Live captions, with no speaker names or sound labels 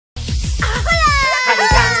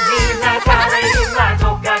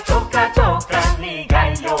你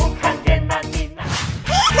该有看见那你那。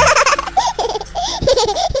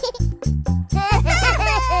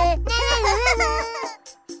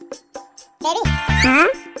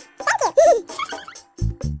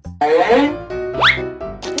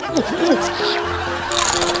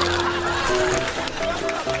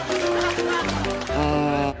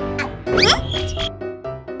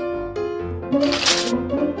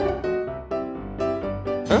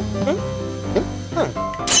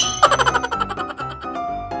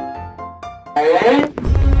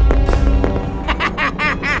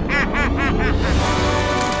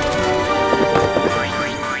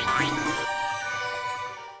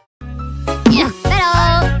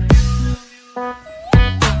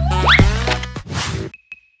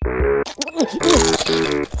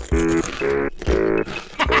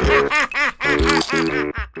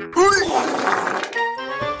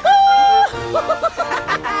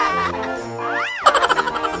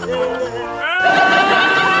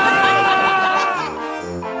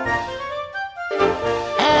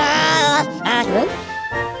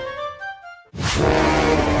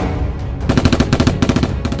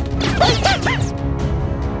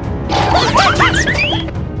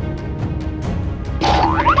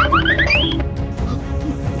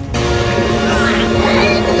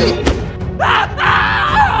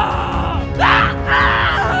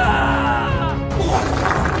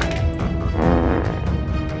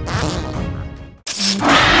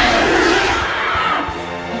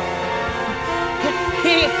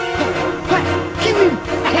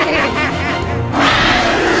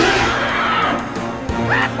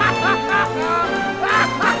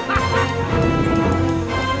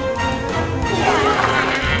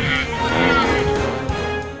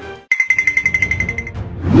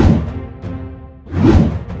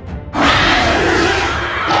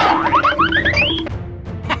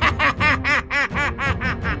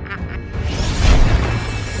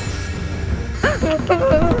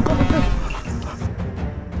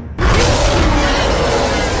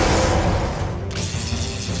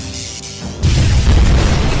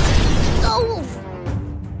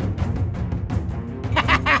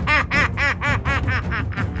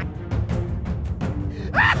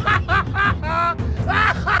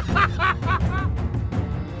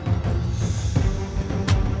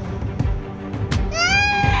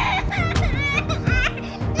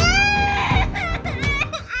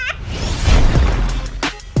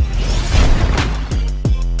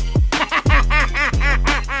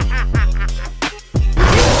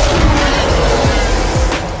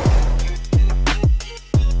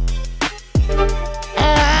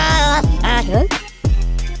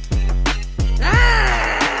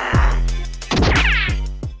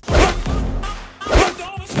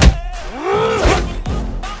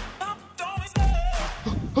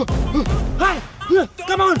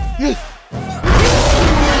Come on! I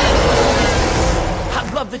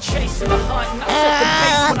love the chase and the hunt, and I set the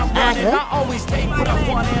pace when I'm running. I always take what I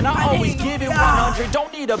want and I always give it 100.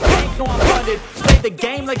 Don't need a bank, no I'm funded. Play the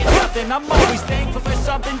game like it's nothing. I'm always thankful for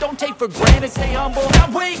something. Don't take for granted, stay humble. Now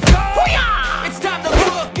wake up! It's time to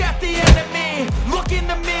look at the enemy. Look in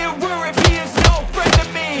the mirror if he is no friend to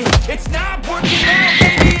me. It's not working out,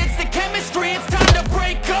 maybe it's the chemistry. It's time to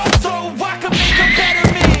break up so I can make a better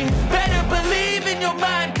me. Better believe in your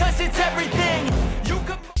mind, cause it's everything. You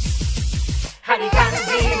can... 哈利看你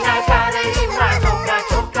那卡的伊玛多卡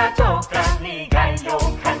多卡多卡，你该有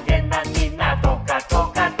看见那你那多卡多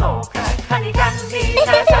卡多卡。哈利看你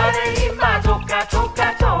那卡的伊玛多卡多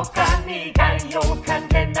卡多卡，你该有看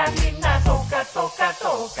见那你那多卡多卡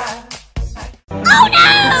多卡。Oh no!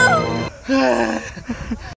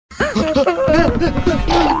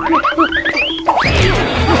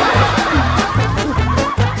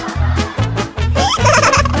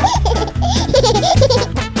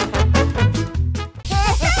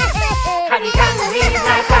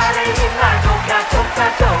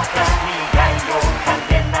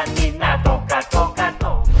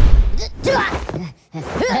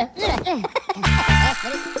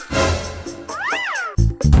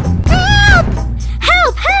 Help!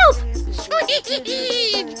 Help!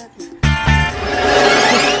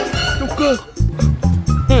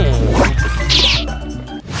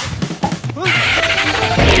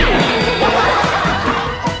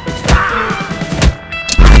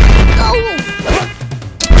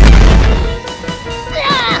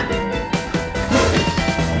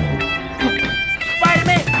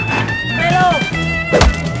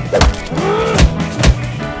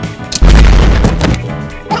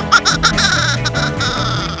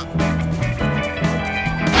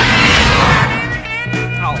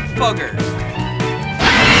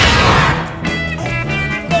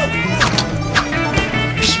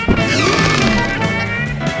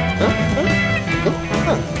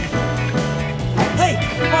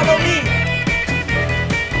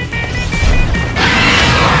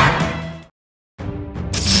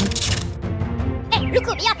 Look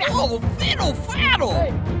at me up. Oh, fiddle faddle!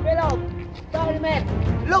 Hey, hello, Spiderman.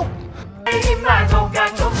 Look.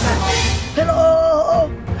 Hello.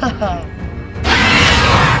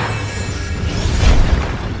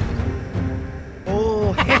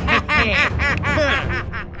 Oh.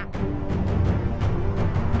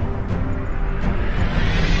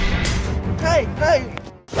 Hey, hey.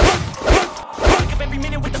 Wake up every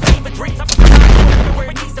minute with the fever dreams. I'm where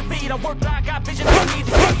it needs to be. I work blind, got vision, I don't need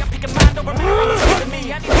to see. I'm picking mind over matter, it's to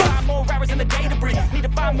me. I need to find more hours in the day to breathe. Need to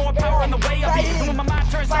find more power on the way I be. And when my mind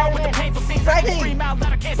turns on with the painful scenes, I can scream out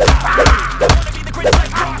loud, I can't stop. I wanna be the Grinch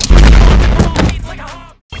like Rock. Like a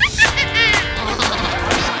hawk.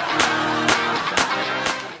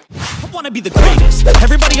 I wanna be the greatest.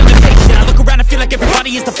 Everybody on the fake shit. I look around and feel like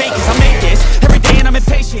everybody is the fakest. I make this every day and I'm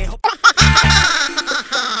impatient.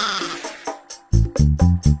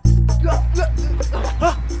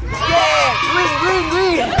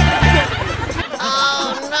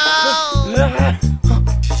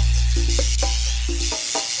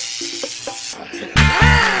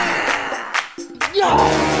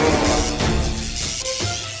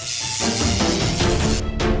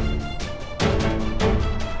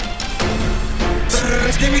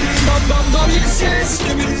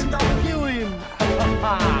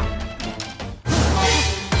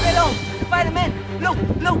 Hello, Spiderman. Look,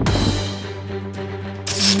 look.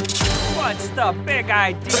 What's the big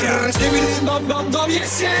idea?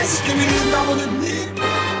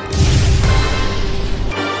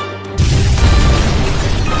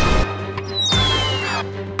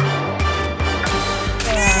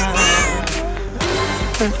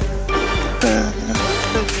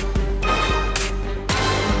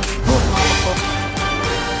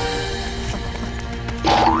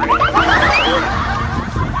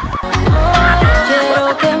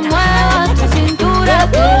 Quiero que muevas tu cintura,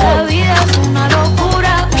 que la vida es una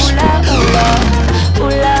locura. Hula, hula,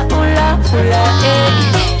 hula, hula, hula,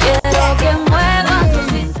 Quiero que muevas tu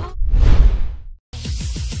cintura.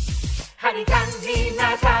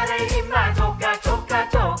 하니간지나 사레이마 조카 조카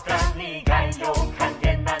조카 네가 욕한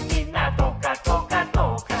게난 니나 조카 조카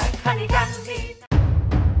조카 하니간지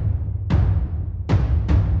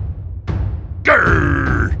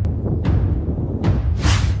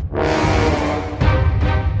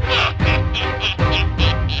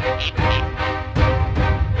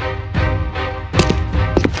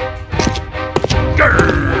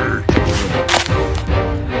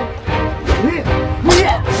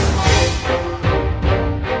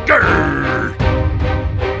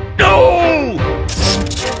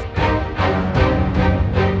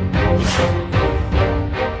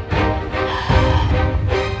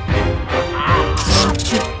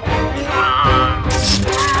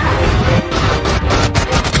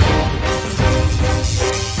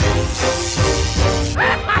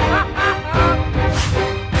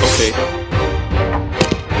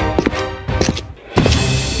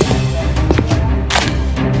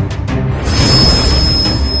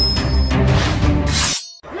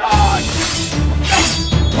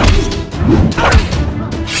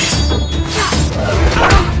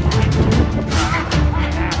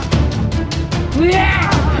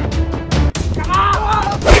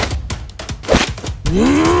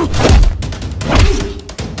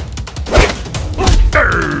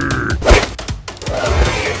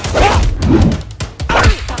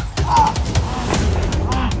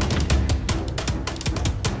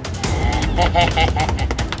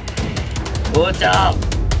Good job.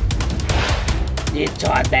 It's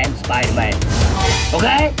your damn Spiderman.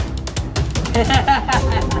 Okay?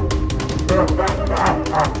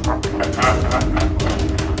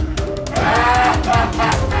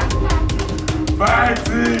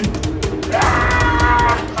 Fighting!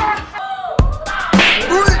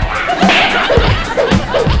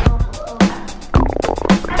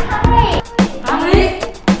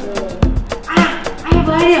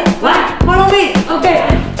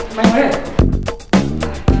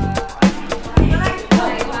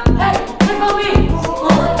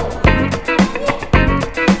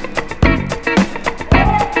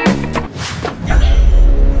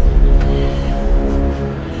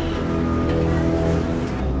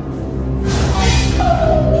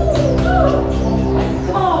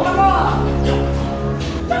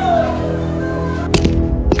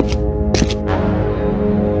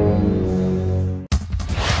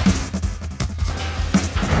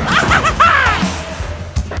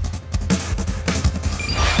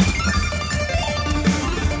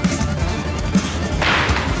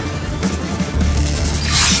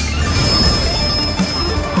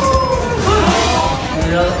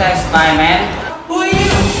 Look at Spiderman.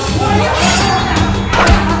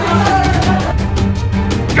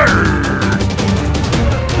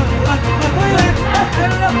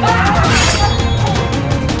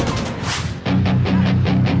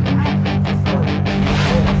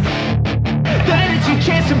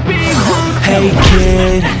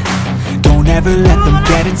 kid. Don't ever let them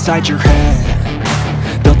get inside your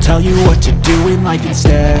head. They'll tell you what to do in life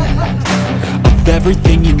instead of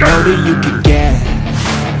everything you know that you could get.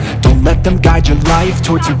 Don't let them guide your life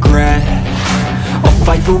towards regret. I'll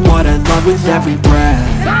fight for what I love with every breath.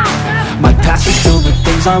 My past is filled with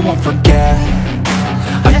things I won't forget.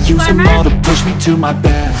 I use them all to push me to my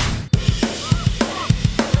best.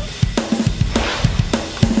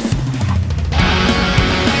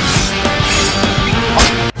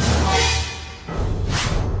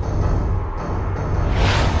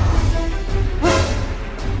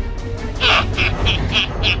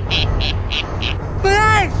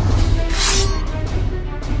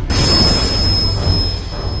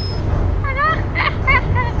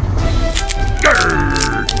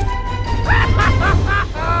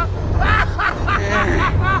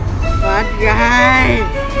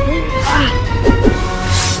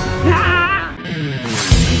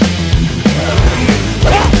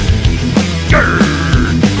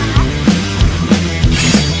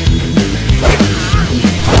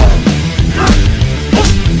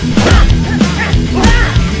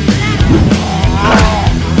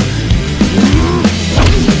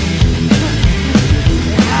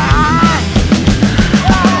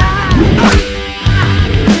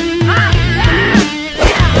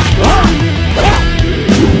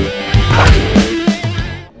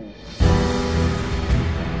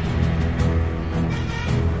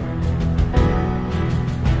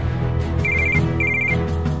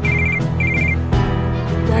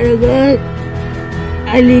 Spider-Man, I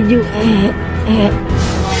need you.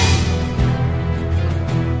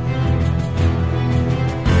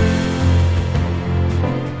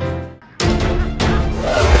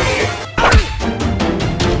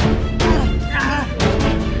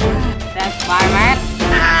 That's Spiderman.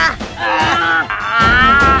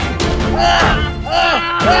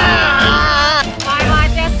 Spiderman,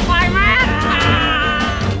 that's Spiderman.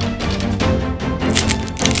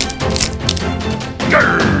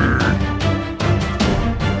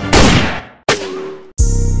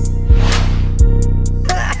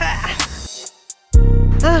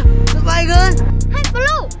 Spider-Man! Hey,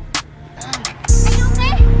 Blue! Are you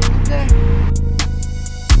okay?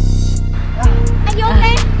 Are you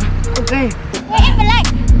okay? Okay. Wait, em relax.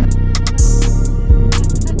 Sige,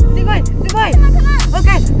 sige. Come on.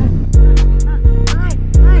 Okay.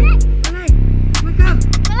 Alright. Wake up.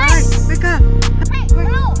 Relax. Wake up. Hey,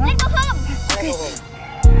 Blue, let's go home. Okay.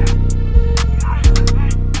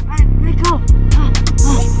 Let's go.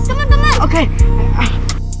 Come on. Okay.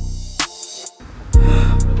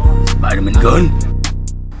 Spiderman gun.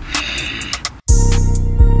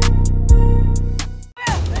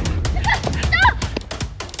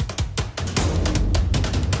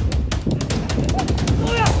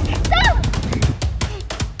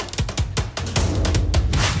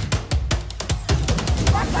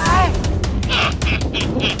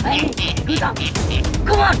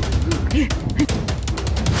 Come on.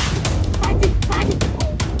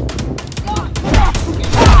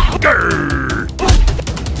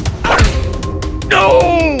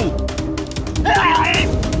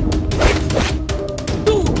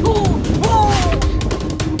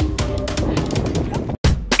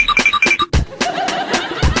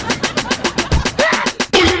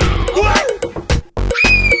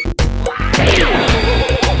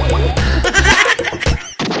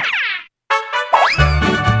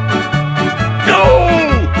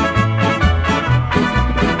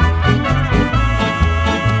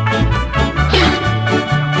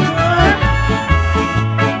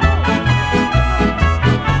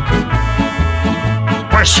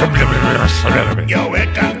 Yo voy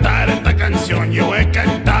a cantar esta canción, yo voy a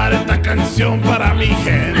cantar esta canción para mi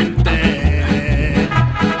gente.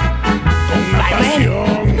 Con una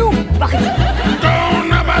pasión, con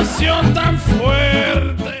una pasión tan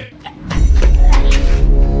fuerte.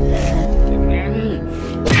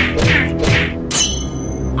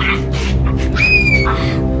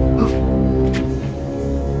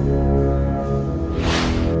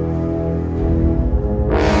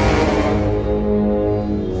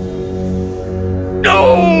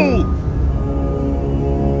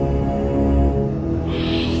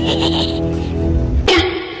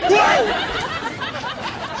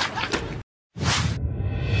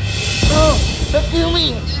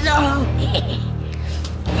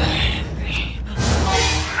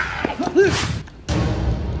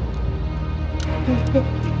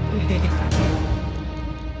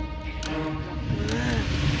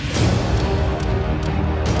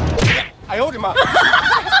 I hold him up.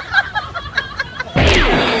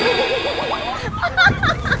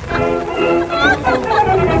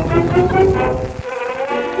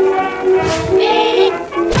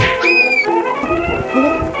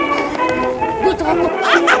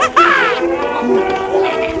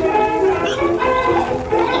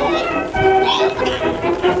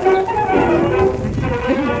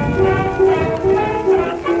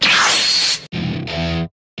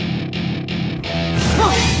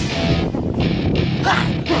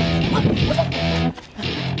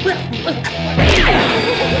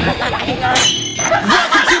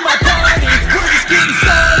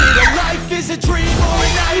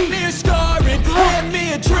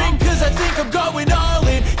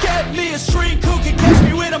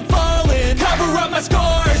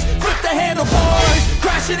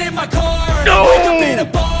 my car. No! Wake up in a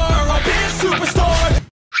bar, I'll be a superstar.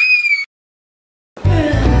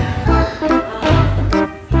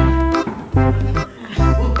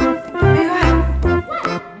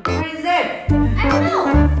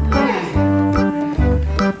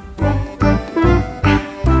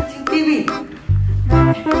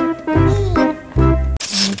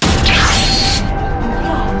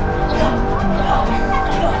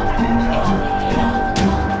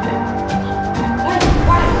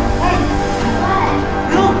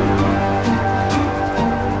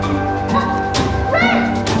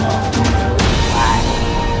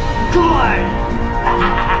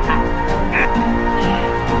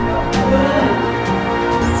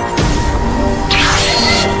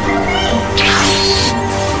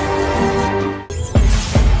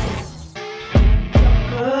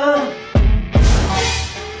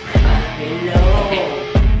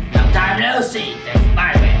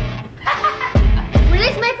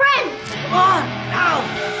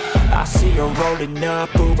 Rolling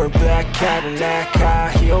up, Uber black Cadillac,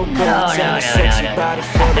 high heel boots, and a sexy body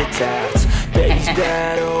full of tats. Baby's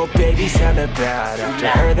bad, oh baby's hella bad. After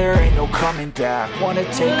her there ain't no coming back. Wanna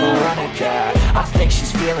take a run at that, I think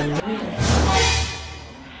she's feeling me.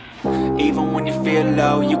 Even when you feel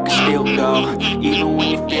low, you can still go. Even when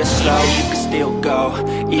you feel slow, you can still go.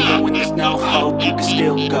 Even when there's no hope, you can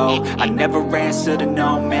still go. I never answer to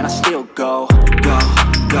no, man, I still go. Go,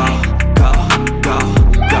 go, go, go,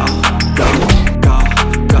 go, go, go,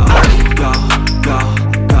 go, go, go,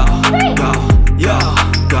 go, go, yo,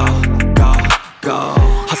 go, go, go.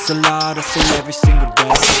 Hustle hard, hustle every single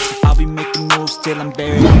day. I'll be making moves till I'm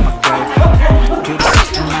buried in my grave. To the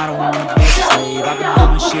system, I don't wanna be a slave. I've been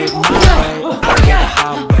doing shit my way, yeah, the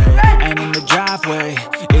highway. And in the driveway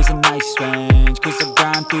is a nice range. Cause I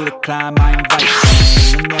grind through the climb, I invite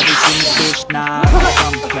pain. And everything is bitch, nah, I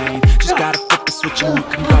don't complain. Just gotta flip the switch and you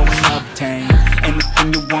can go and obtain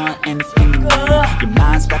anything you want, anything you need. Your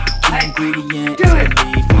mind's got the key ingredient, it's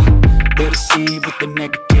belief. They'll deceive with the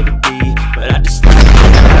negativity, but I just like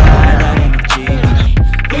that energy.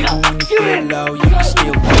 Even when you feel low, you can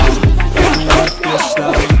still go. Even when you feel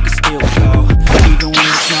slow, you can still go. Even when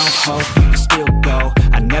there's no hope, you can still go.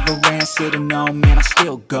 I never answer to no, man, I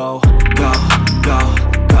still go. Go, go,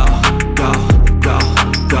 go, go, go, go,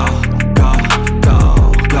 go, go,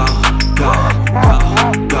 go, go, go,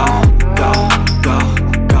 go, go,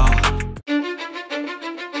 go,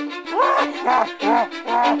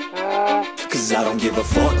 Cause I don't give a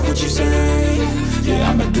fuck what you say. Yeah,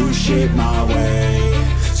 I'ma do shit my way.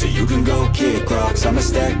 So you can go kick rocks, I'ma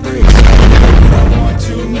stack bricks, what I want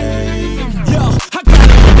to make. Yo, I got a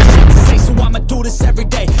lot of shit to say, so I'ma do this every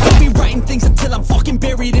day. I'll be writing things until I'm fucking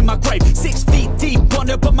buried in my grave. 6 feet deep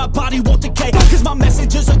under, but my body won't decay. Cause my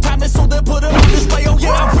messages are timeless, so they'll put them on display. Oh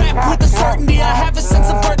yeah, I rap with a certainty, I have a sense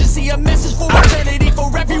of urgency. A message for eternity,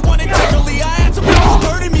 for everyone eternally. I had some people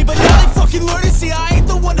hurting me, but now they fucking learn to see I ain't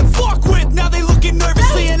the one to fuck with. Now they looking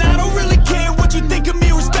nervously, and I don't really care what you think of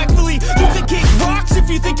me respectfully. You can kick rocks if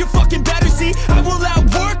you think you're fucking better, see. I will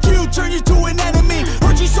outwork you, turn you to an enemy.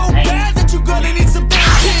 Hurt you so bad that you're gonna need some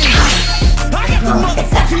therapy. I got the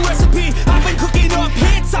motherfucking recipe. I've been cooking up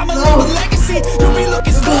hits, I'ma leave a legacy. You'll be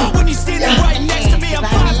looking slow when you're standing right next to me. I'm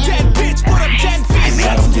 5'10", bitch, but I'm 10 feet next to me.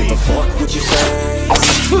 I don't give a fuck what you say.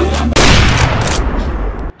 Freedom!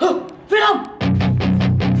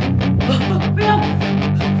 Freedom!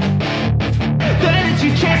 That is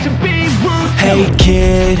your chance to be rude. Hey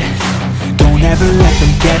kid, don't ever let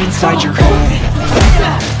them get inside your head.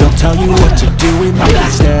 They'll tell you what to do in life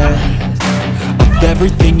instead of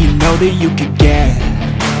everything you know that you could get.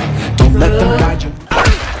 Don't let them guide you.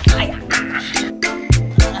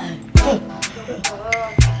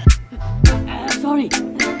 Sorry.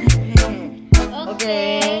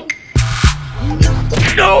 Okay.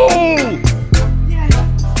 No!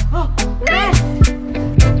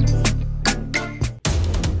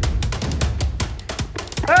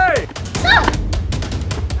 Hey!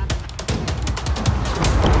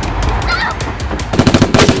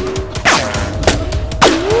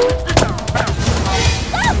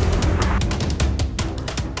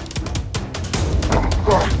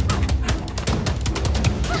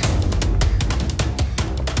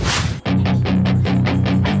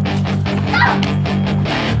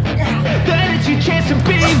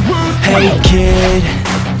 Hey kid,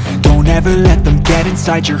 don't ever let them get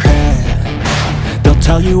inside your head. They'll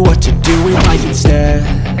tell you what to do in life instead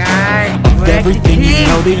of everything you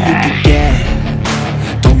know that you could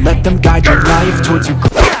get. Don't let them guide your life towards your goal.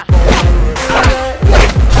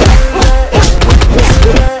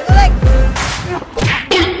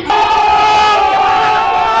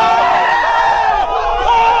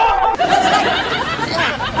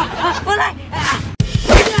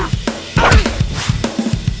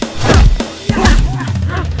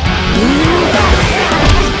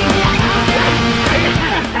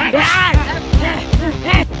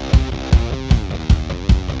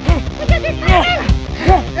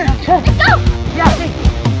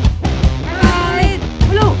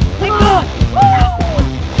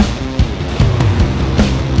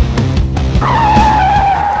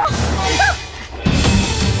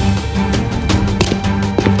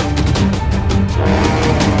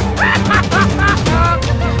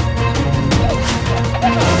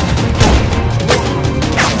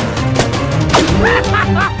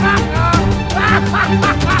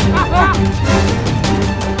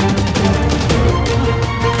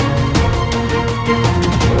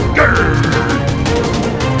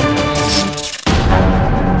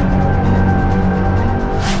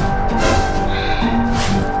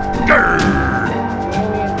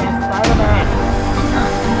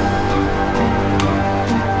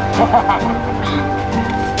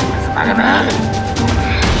 Hey,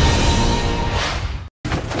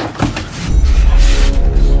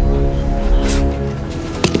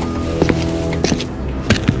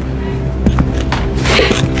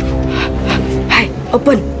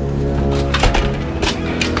 open.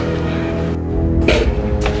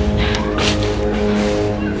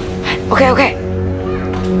 Okay.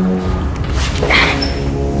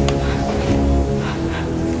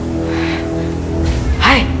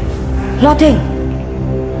 Hey, nothing.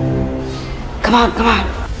 Come on.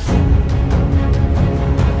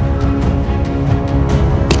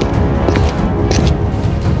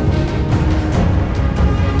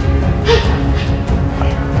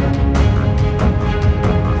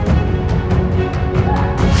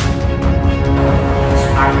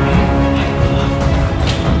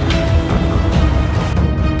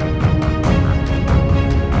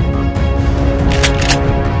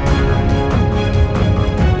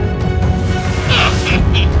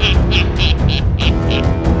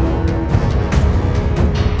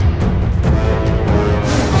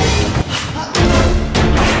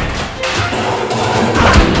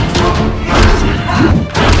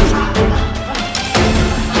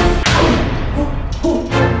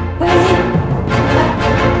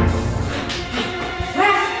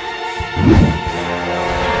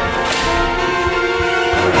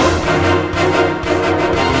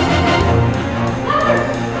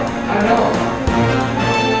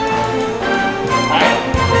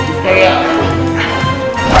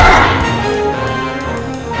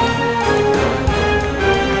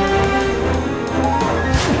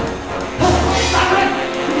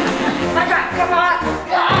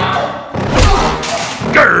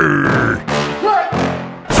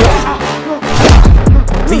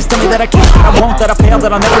 Please tell me that I can't, that I won't, that I fail,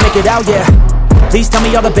 that I'll never make it out, yeah. Please tell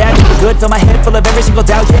me all the bad, the good, fill my head full of every single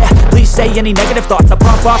doubt, yeah. Please say any negative thoughts, I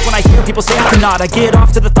pop off when I hear people say I cannot. I get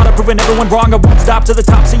off to the thought of proving everyone wrong, I won't stop to the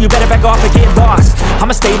top, so you better back off and get lost.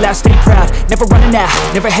 I'ma stay loud, stay proud, never running out,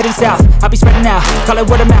 never heading south. I'll be spreading out, call it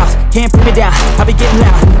word of mouth, can't put me down, I'll be getting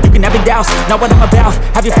loud. You can have it douse, not what I'm about,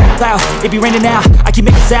 have your phone cloud, it be raining now, I keep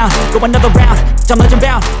making sound, go another round, I'm legend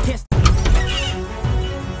bound.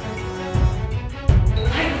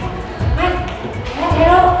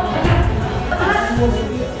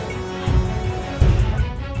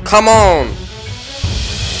 Come on!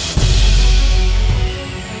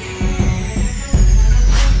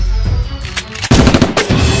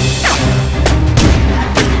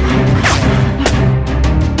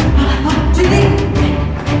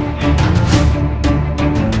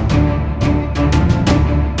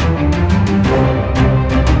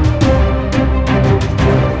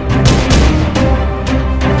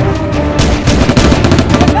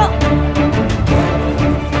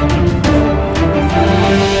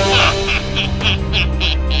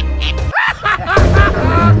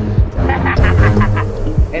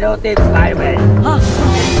 Hello, Team Spiderman.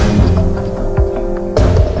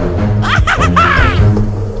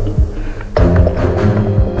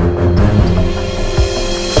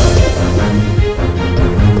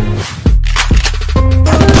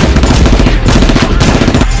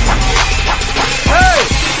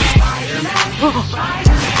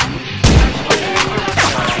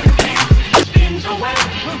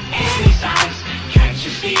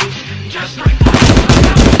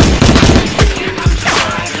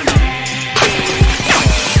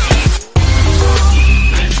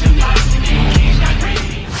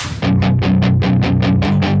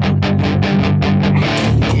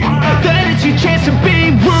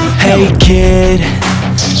 Hey kid,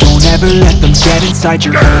 don't ever let them get inside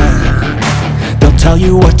your head. They'll tell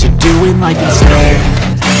you what to do in life instead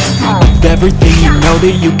of everything you know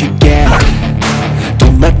that you could get.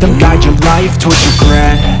 Don't let them guide your life towards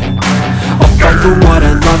regret. I'll fight for what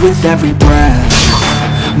I love with every breath.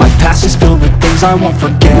 My past is filled with things I won't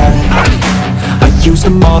forget. I use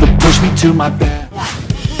them all to push me to my best.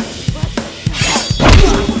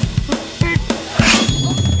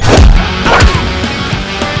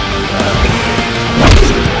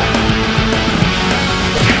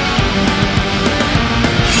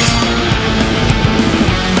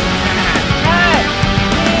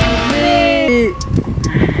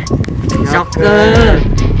 Soccer,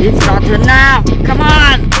 it's your turn now. Come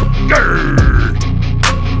on.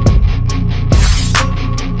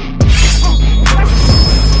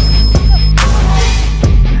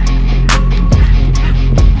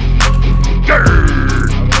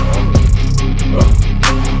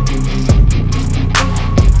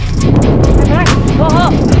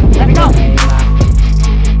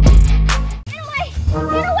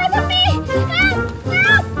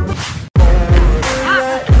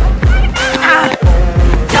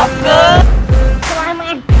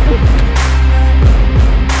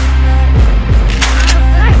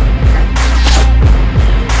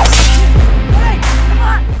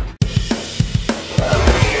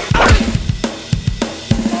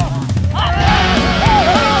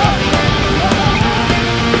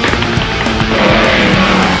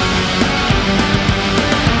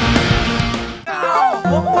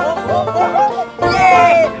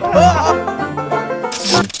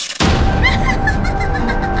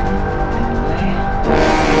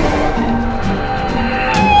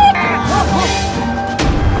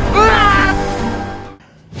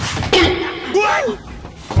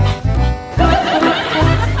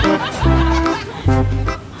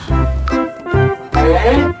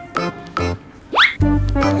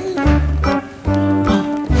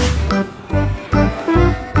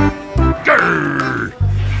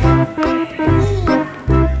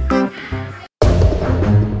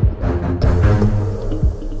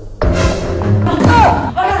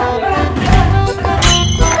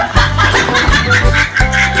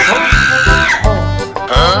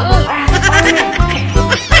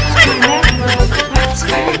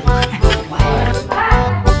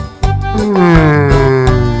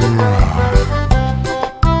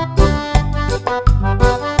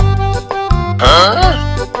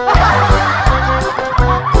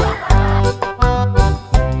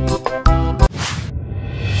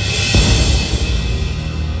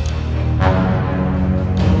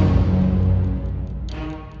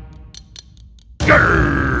 Grrr.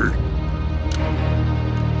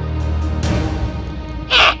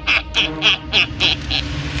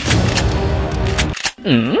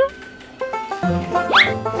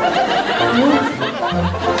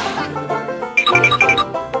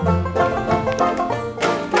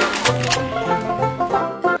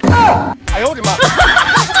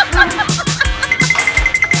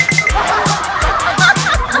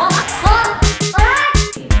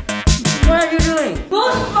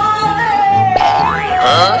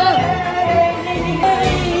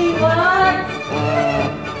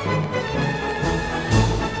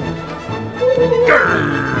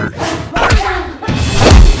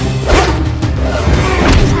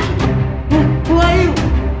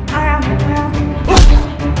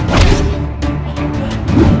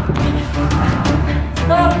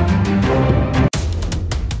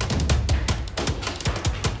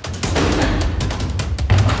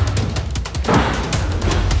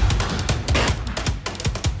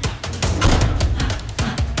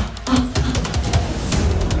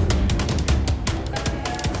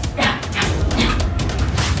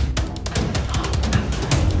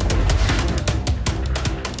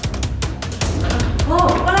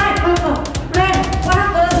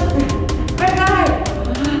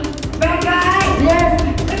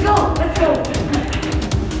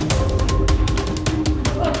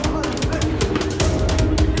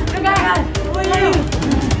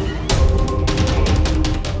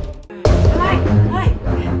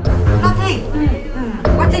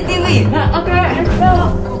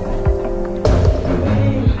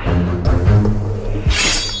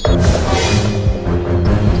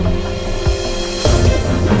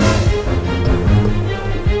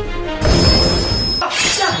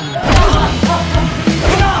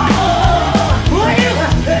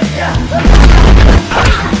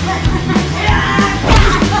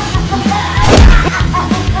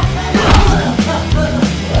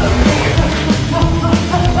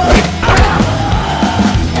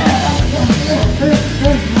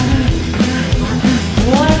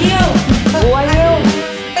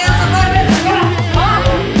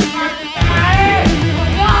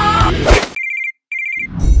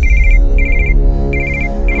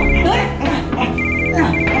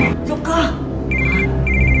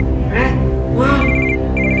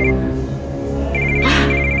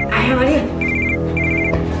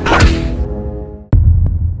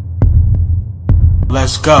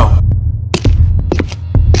 Let's go.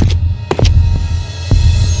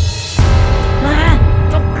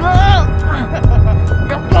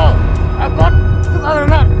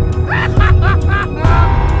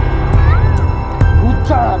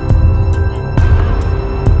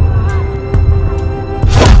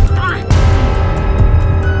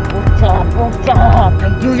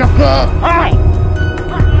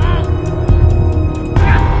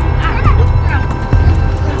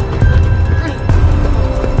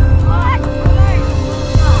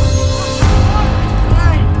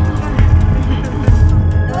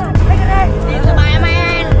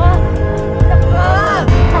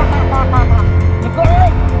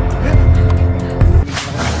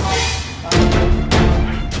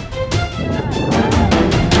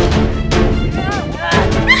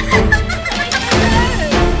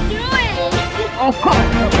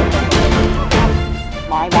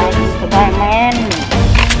 My name's Spiderman.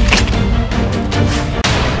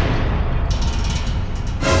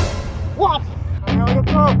 What?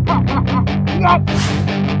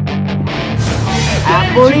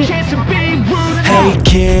 Hey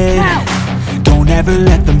kid, don't ever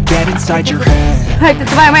let them get inside your head. Hey, the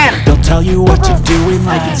Spiderman. They'll tell you what to do in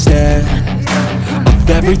life instead of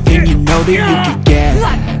everything you know that you could get.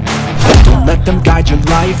 Don't let them guide your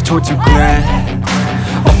life towards regret.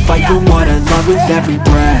 I'll fight for what I love with every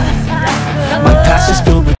breath. My past is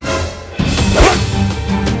filled with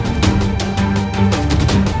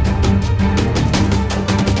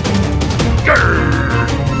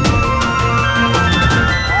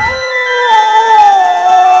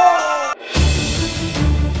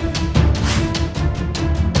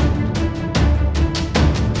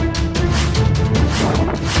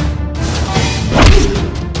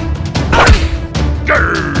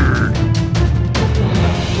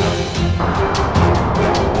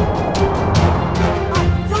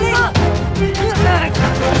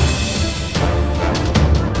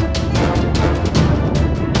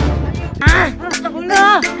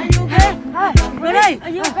Are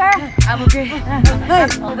you okay? I'm okay. Hey,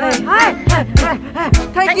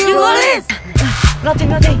 thank you, Wallace. Nothing.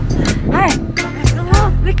 Hey, come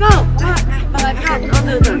on, let go.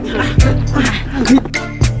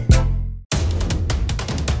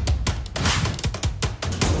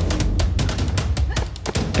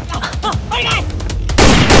 Bye, guys.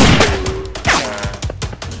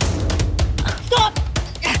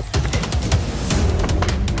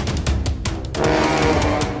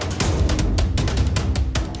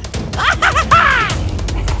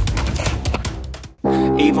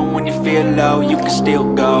 Even when you feel low, you can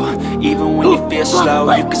still go. Even when you feel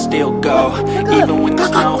slow, you can still go. Even when there's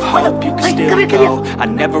no hope, you can still go. I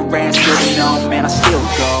never answer to no, man, I still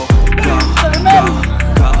go. Go, go,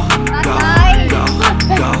 go, go, go,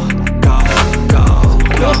 go, go, go,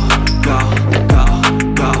 go, go, go,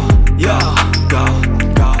 go, yo, go,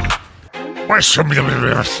 go. I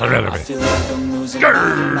feel like I'm losing my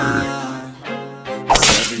mind.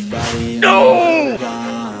 No!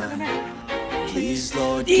 Please,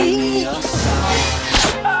 Lord, give me a sign.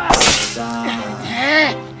 I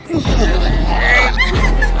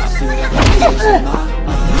feel like I'm losing my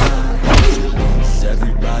mind. Is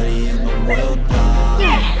everybody in the world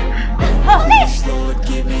blind? Please, Lord,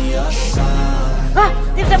 give me a sign.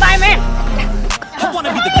 Team Spiderman. I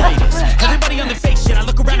wanna be the greatest. Everybody on the fake shit. I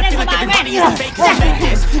look around and feel like everybody is the fake cause I make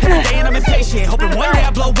this. Every day and I'm impatient, hoping one day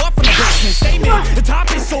I blow up from the basement. Statement, the top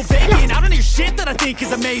is so vacant. I don't hear shit that I think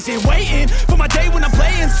is amazing. Waiting for my day when I'm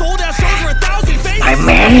playing. Sold out shows for 1,000 faces. I'm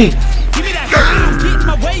ready. Give me that sound, get in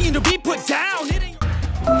my way and to be put down. It ain't...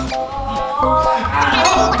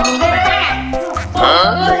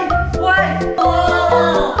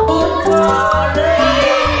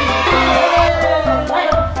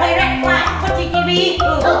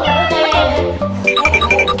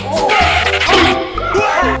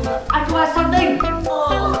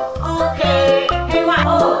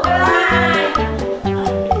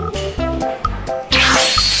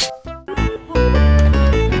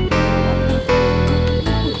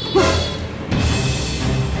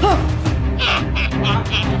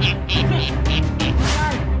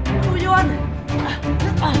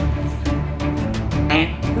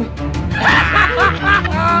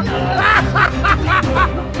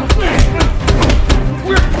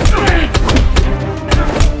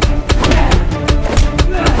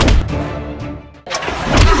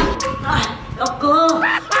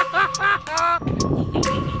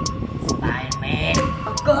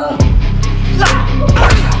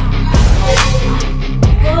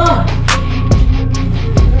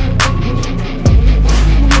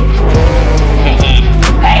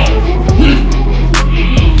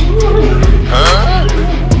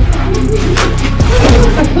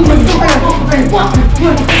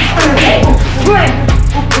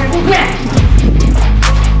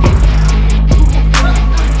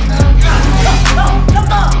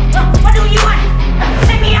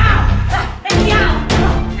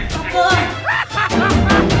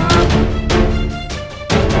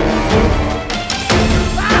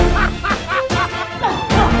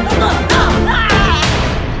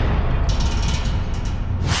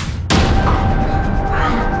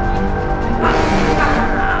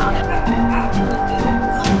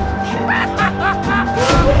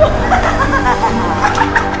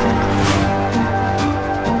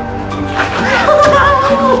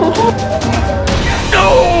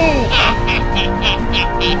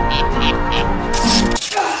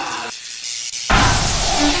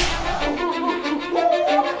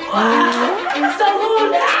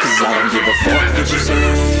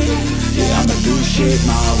 Shit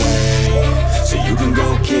my way, so you can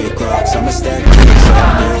go kick rocks. I'ma stack bricks,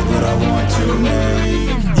 I'll build what I want to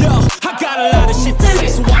make. Yo, I got a lot of shit to say,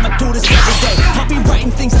 so I'ma do this every day. I'll be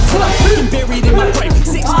writing things until I'm fucking buried in my grave.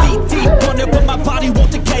 6 feet deep under, but my body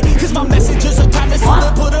won't decay. Cause my messages are timeless, so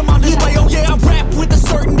they'll put them on display. Oh yeah, I rap with a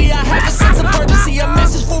certainty, I have a sense of urgency. A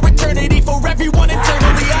message for eternity, for everyone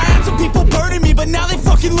internally. I had some people burning me, but now they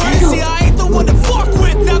fucking learn to see I ain't the one to fuck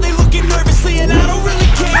with, now they looking nervously. And I don't really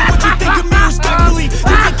care what you think of me respectfully. If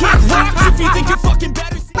you can't rock, if you think you're fucking better.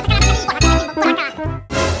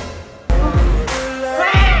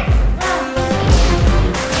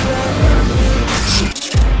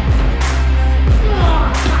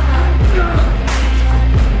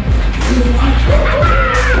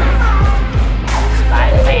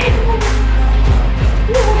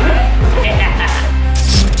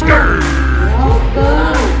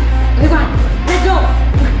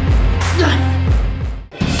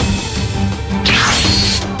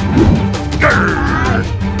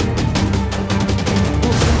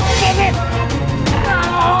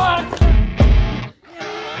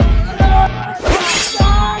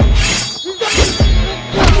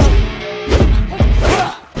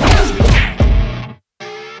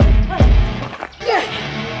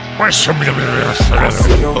 I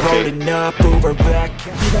see you rolling up, Uber back.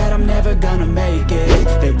 That I'm never gonna make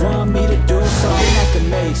it. They want me to do something that can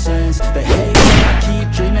make sense. They hate me, I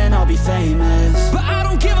keep dreaming I'll be famous. But I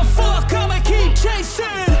don't give a fuck, I'ma keep chasing.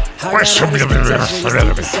 I got all this potential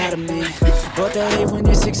inside of me, but they hate when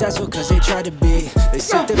you're successful cause they try to be. They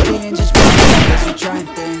sit there being just because you're trying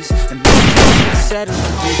things, and maybe you settle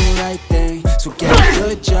and do the right thing. So get a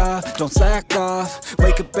good job, don't slack off.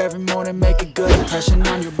 Wake up every morning, make a good impression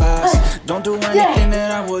on your boss. Don't do anything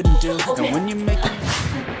that I wouldn't do. And when you make it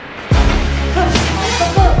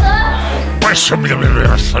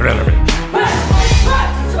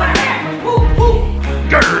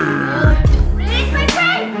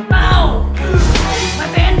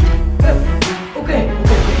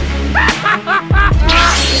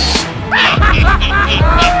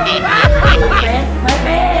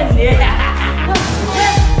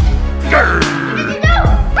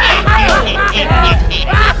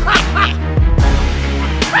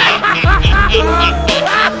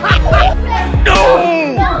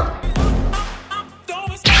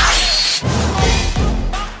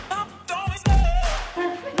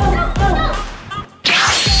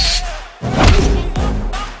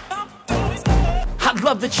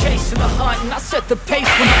Love the chase and the hunt, and I set the pace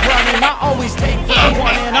when I'm running. I always take what I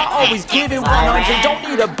want and I always give it 100. Don't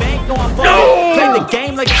need a bank, no I'm funded. Play the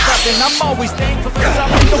game like it's nothing. I'm always thankful for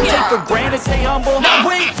something. Don't take for granted, stay humble. Now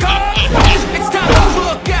wake up! It's time to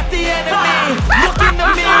look at the enemy. Look in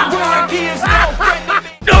the mirror, he is no friend to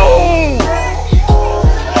me. No!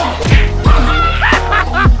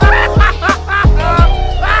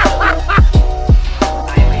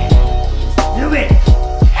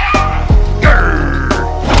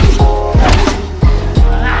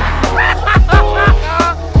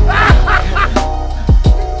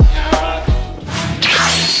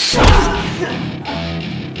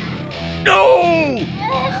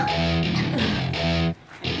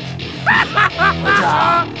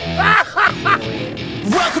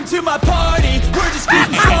 Welcome to my party, we're just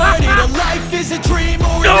getting started. A life is a dream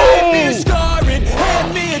or a nightmare scarring.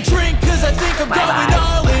 Hand me a drink cause I think I'm going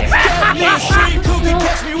all in. Get me a streak who can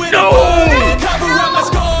catch me with a bar. Cover up my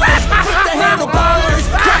scars, flip the handlebars.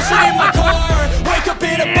 Crashing in my car, wake up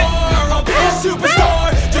in a bar. I'll be a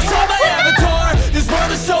superstar, just on my avatar. This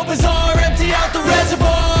world is so bizarre, empty out the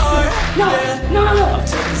reservoir. I'm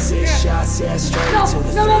taking 6 shots, yeah, straight to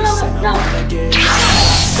the face. And I wanna get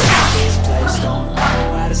lost. This place don't know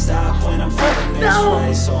how to stop when I'm feeling this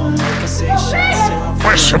way. So I'm taking 6 shots till I'm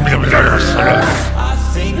feeling this way. I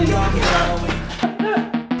think I'm going.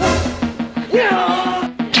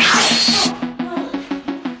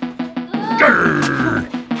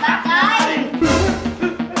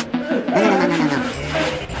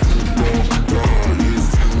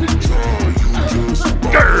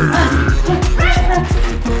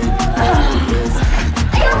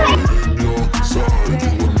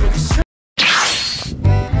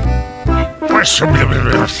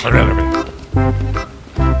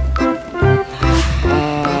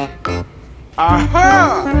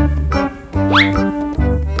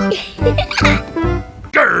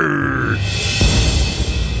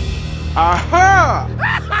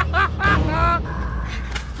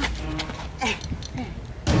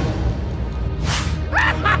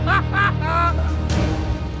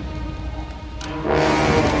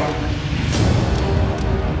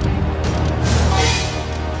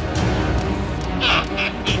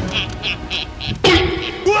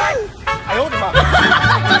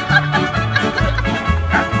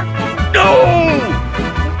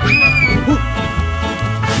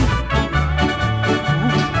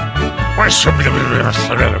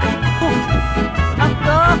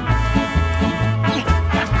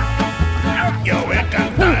 Yo voy a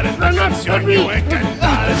cantar esta canción, yo voy a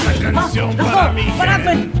cantar esta canción para mi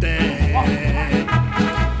gente.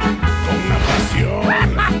 Con una pasión. Con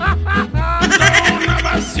una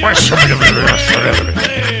pasión.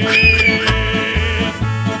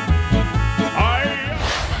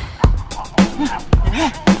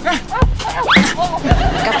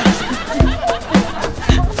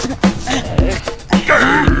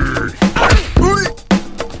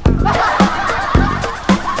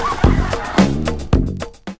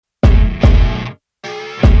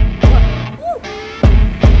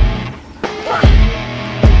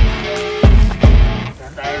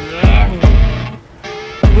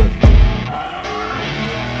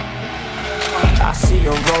 I see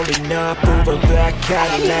her rolling up, Uber black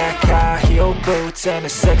Cadillac, high heel boots and a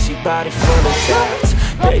sexy body full of tats.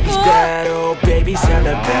 Baby's bad, oh baby's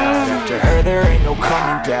hella bad. After her there ain't no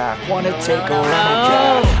coming back. Wanna take her in a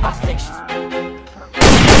cab. I think she's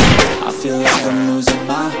I feel like I'm losing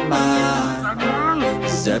my mind.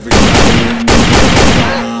 Is everybody in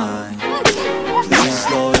my mind? Please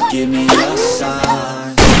Lord give me a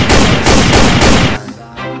sign.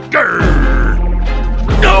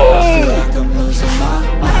 No! I feel like I'm losing my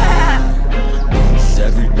mind. Is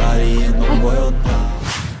everybody in the world blind?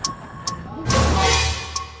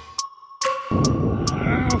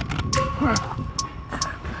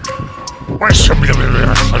 Pues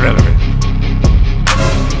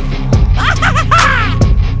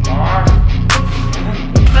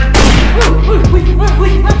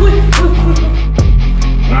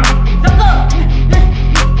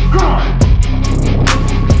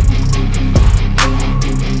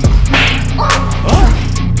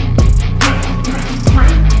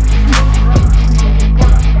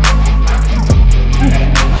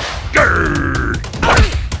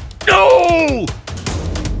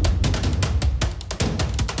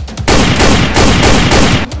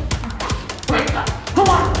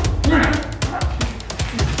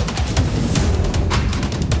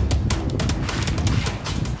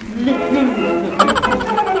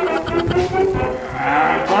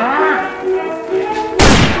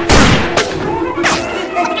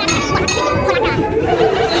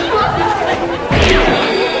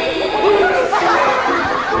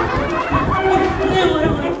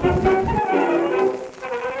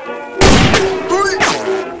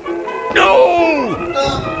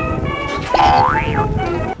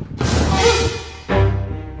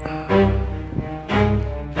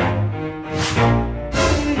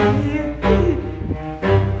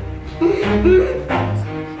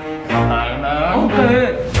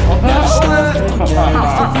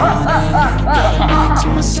to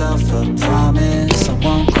myself a promise. I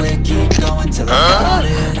won't quit, keep going till I got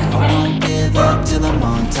it. I won't give up till I'm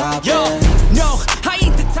on top. Yo, no, I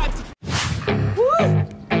ain't the type to...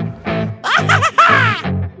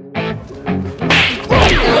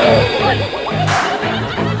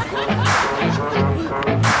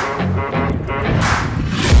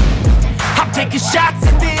 I'm taking shots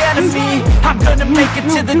at the enemy. I'm gonna make it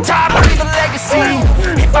to the top, leave a legacy.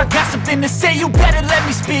 If I got something to say, you better let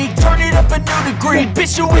me speak. Turn it up a new degree,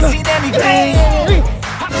 bitch, you ain't seen anything.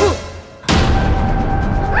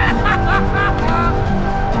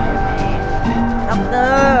 Whoa!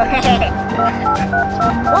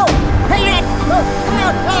 Hey, man!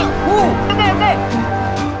 Whoa! Come on! Whoa!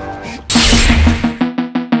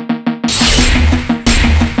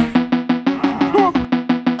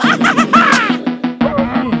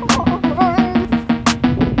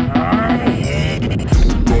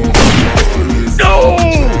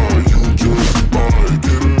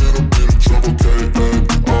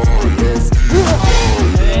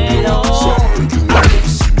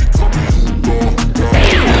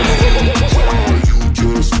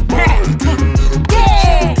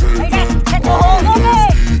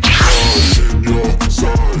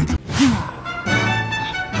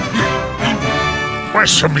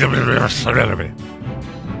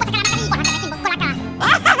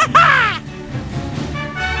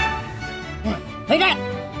 Hey, Dad!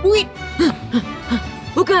 Do it!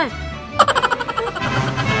 Okay.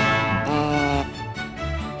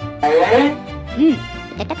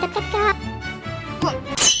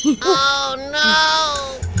 Oh no!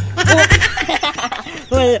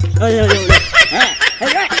 Hey,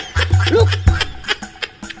 Dad! Look!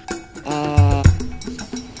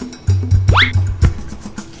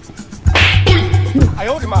 I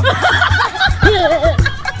owed him up.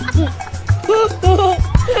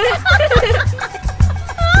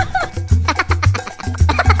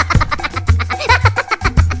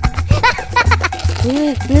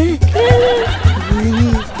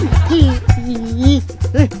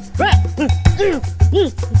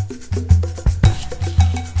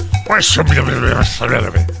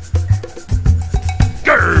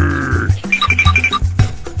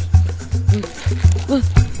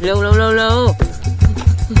 Lâu.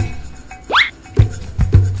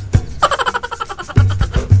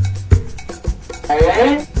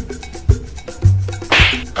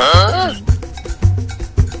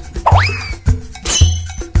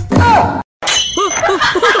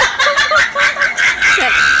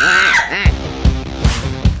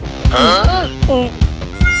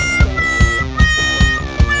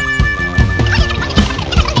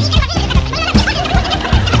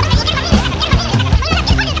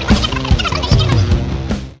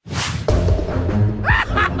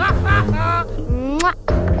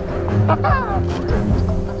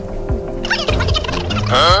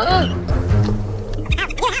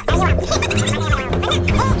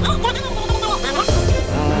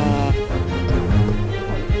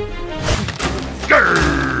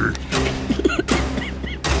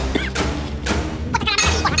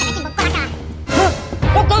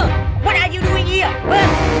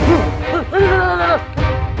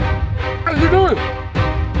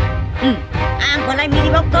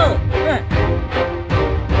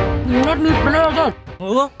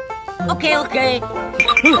 Okay.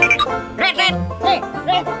 Red. Hey,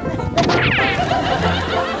 Red.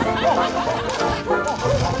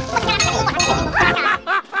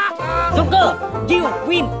 Joker, you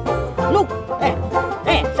win. Look. Hey,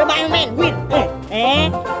 Spiderman win.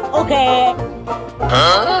 Okay.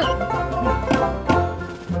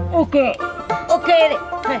 Okay.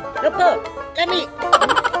 Hey, Joker, let me.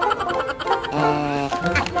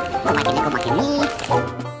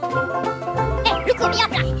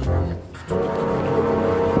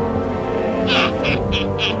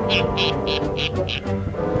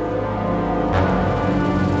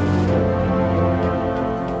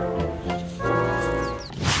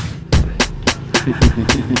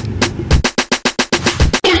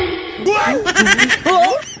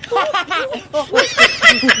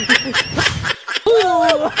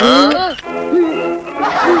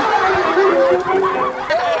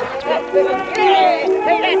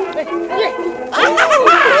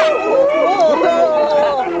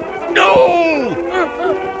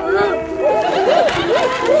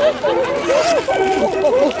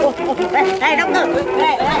 Hey, don't go.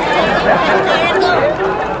 Hey, let's go.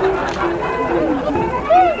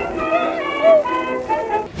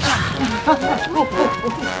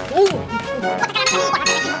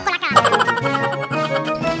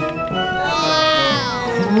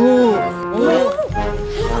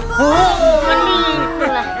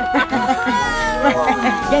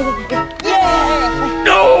 Yeah.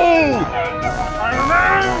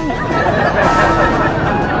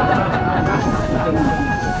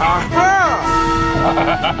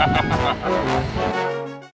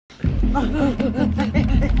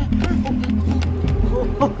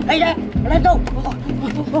 Đây đây, lên đâu?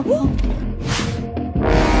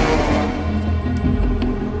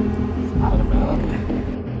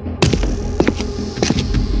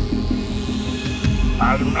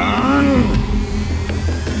 Spiderman!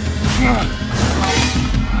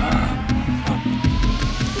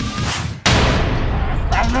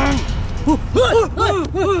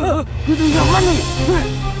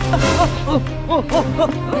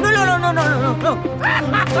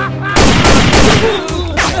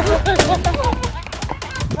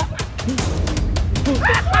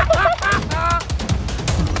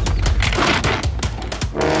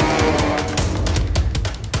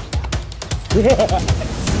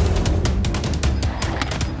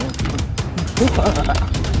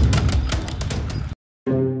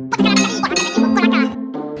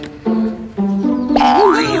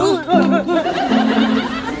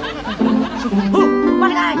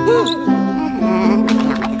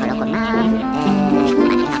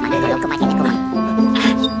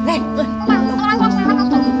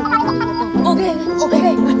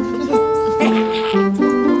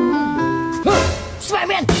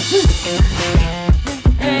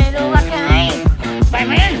 Hello các ngài!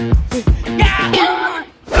 Spiderman!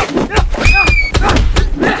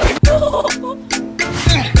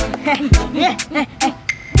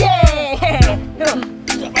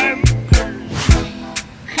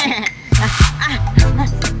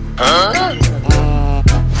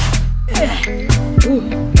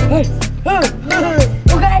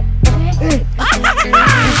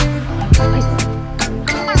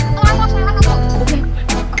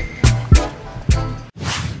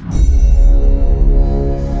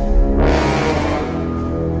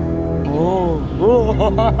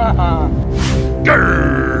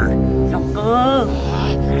 Dòng cơ.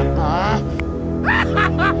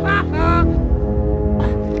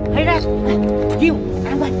 Hay ra. Kêu.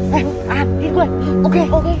 Ăn quay. Đi quay. Ok.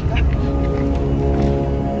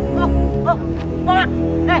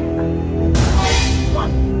 Này.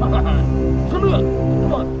 Xuống nữa.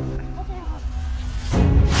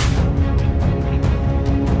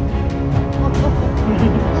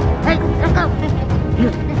 Hey, let's go.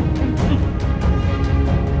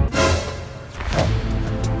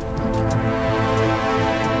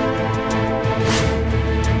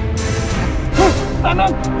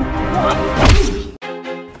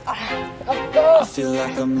 I feel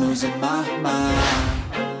like I'm losing my mind.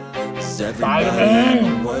 Is everybody in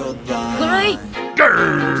the world blind?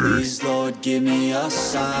 Please, Lord, give me a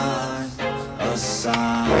sign, a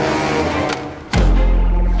sign.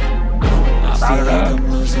 I feel like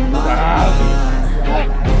I'm losing my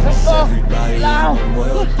mind. Is everybody in the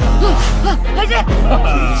world blind?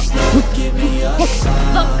 Please, Lord, give me a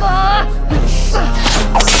sign, a sign.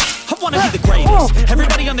 I wanna be the greatest.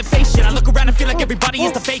 Everybody on the face shit. I look around and feel like everybody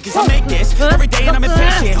is the fakest. I make this every day and I'm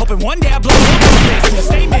impatient, hoping one day I blow up in the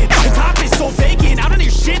statement. The top is so vacant. I don't hear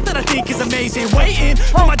shit that I think is amazing. Waiting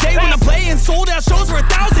for my day when I'm playing sold out shows for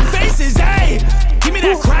 1,000 faces. Hey, give me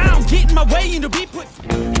that crown, get in my way and to be put.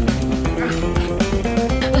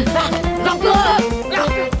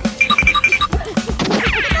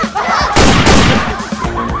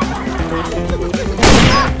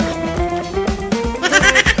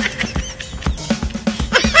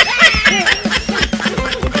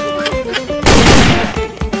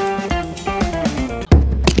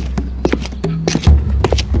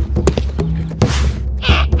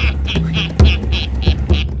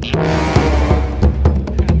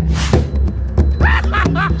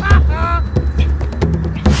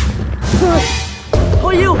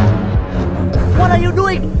 What are you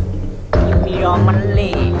doing? Give me your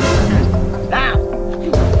money. Now.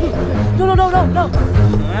 No. No.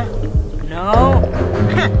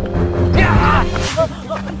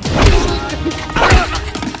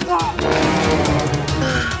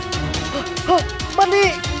 Money.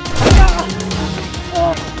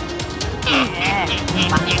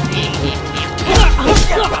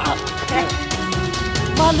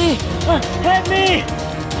 Money.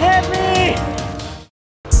 Help me.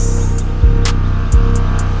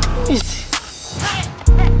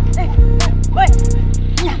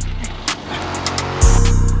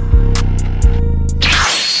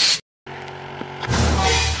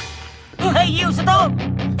 Hey, you, stop!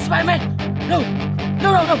 Spiderman! No!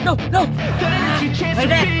 Hey,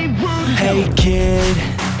 there! Hey kid,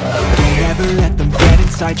 don't ever let them get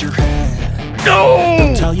inside your head. No!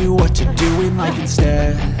 They'll tell you what to do in life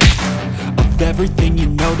instead of everything you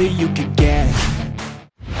know that you could get.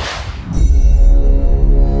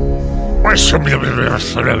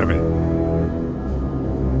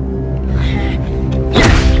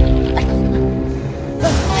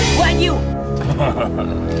 I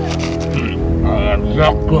am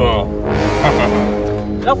Locker.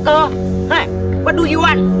 Locker? Hey, what do you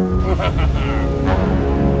want?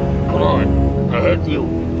 Come on, I hate you.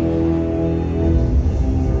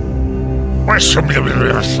 What's the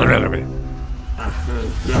enemy?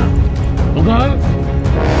 Okay?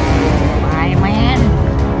 Spiderman.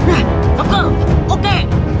 Locker, okay.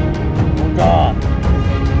 Okay.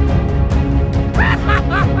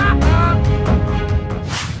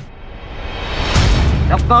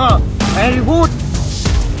 Locker, very good.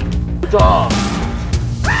 Good job.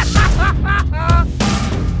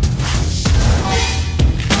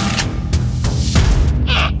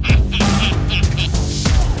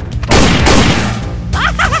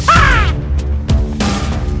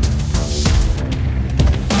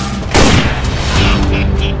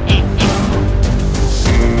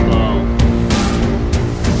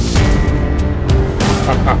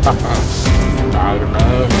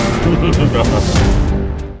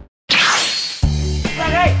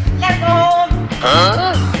 Hey, let's go home.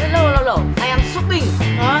 Huh? Hello. I am shopping.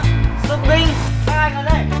 Huh? Shopping? Ai ở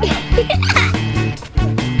đây?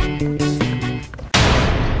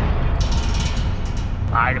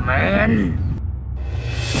 Spiderman.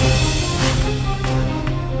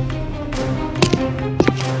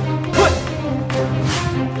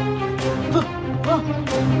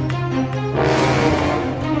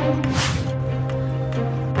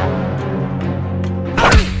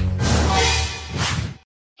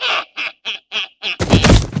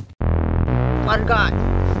 One guy.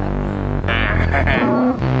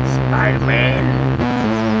 Spiderman.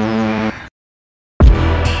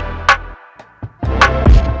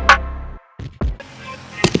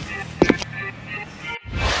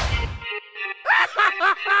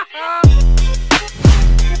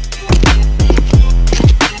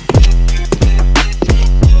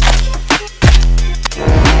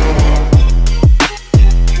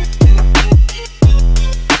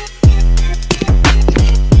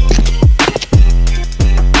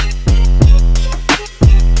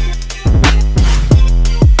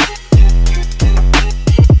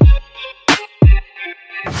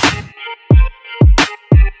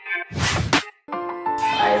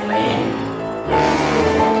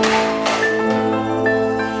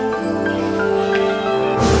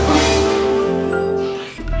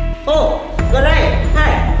 Oh, go đây.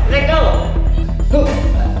 Hey, let's go.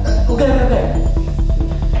 Okay.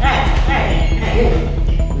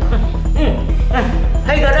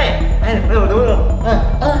 Hey, go đây. Đúng rồi.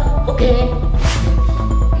 Okay.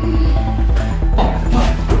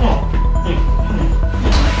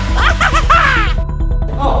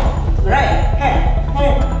 Oh, right. Hey.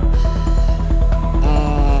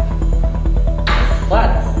 What?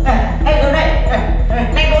 Hey, go đây.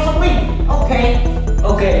 Let's go shopping. Okay.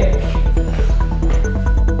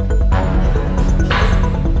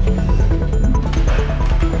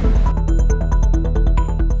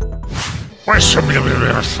 What's the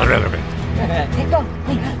enemy? Let's go.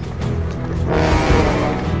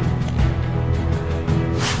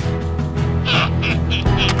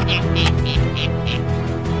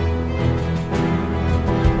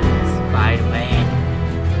 Spider-Man.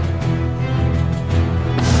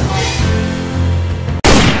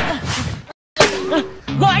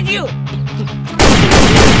 Got you!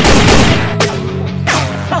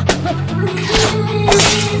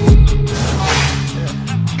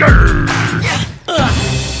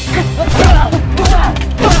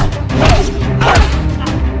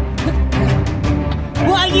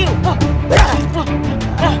 Who are you?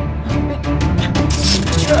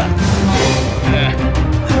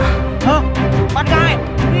 Huh? Bad guy!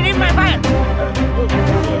 You need my van!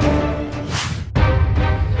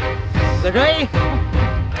 Good day!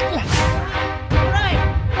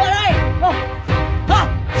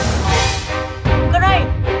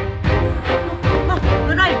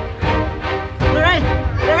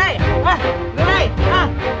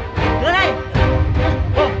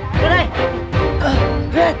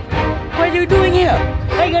 What are you doing here?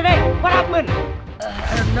 Hey, good day. What happened?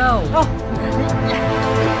 I don't know.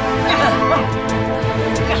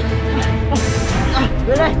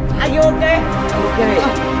 Good day. Are you okay? Okay.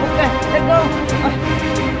 Okay, let's go.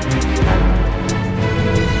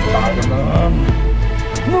 Spiderman.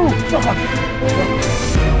 Move,